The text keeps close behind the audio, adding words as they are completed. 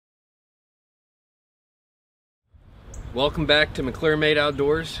Welcome back to McClure Made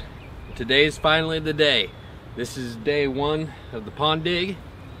Outdoors. Today is finally the day. This is day one of the pond dig,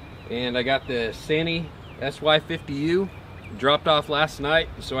 and I got the Sany SY50U dropped off last night,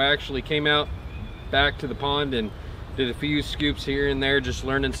 so I actually came out back to the pond and did a few scoops here and there, just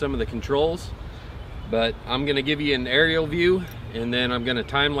learning some of the controls. But I'm gonna give you an aerial view, and then I'm gonna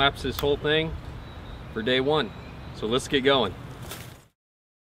time lapse this whole thing for day one. So let's get going.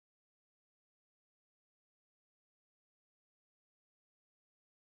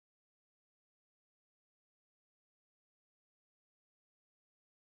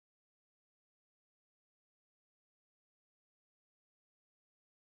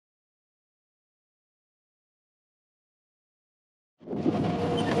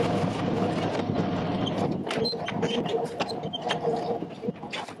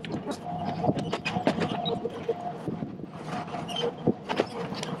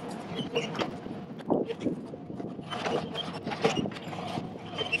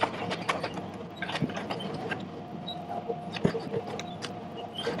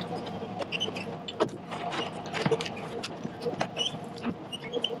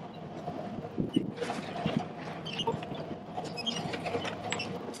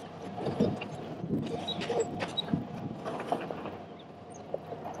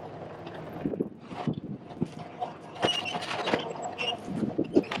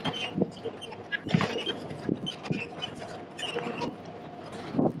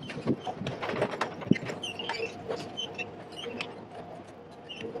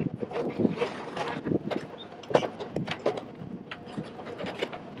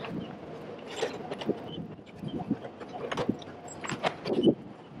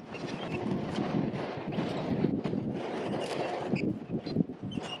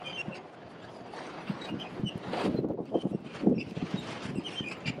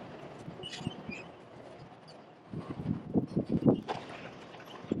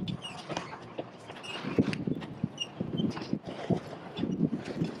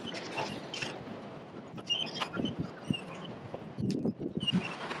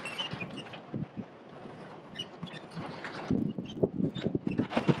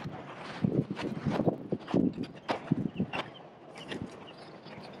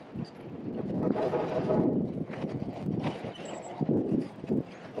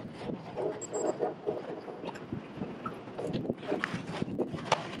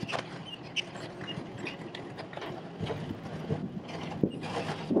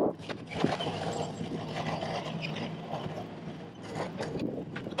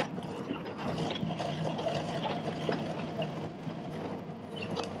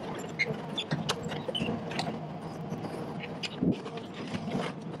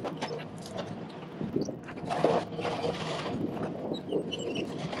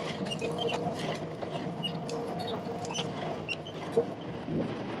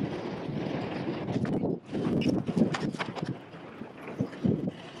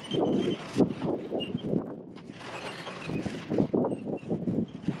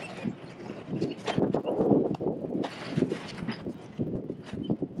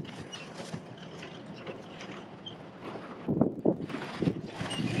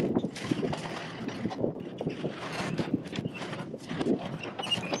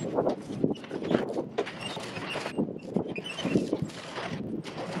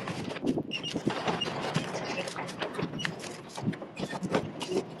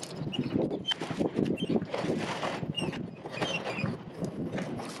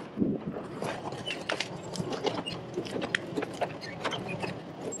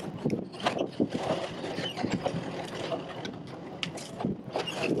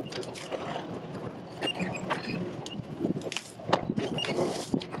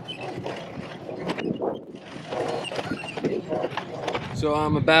 So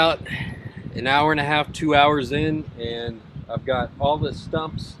I'm about an hour and a half, 2 hours in, and I've got all the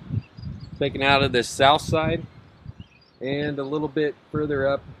stumps taken out of this south side, and a little bit further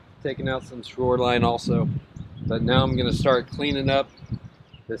up, taking out some shoreline also. But now I'm gonna start cleaning up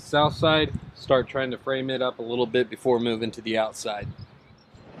the south side, start trying to frame it up a little bit before moving to the outside.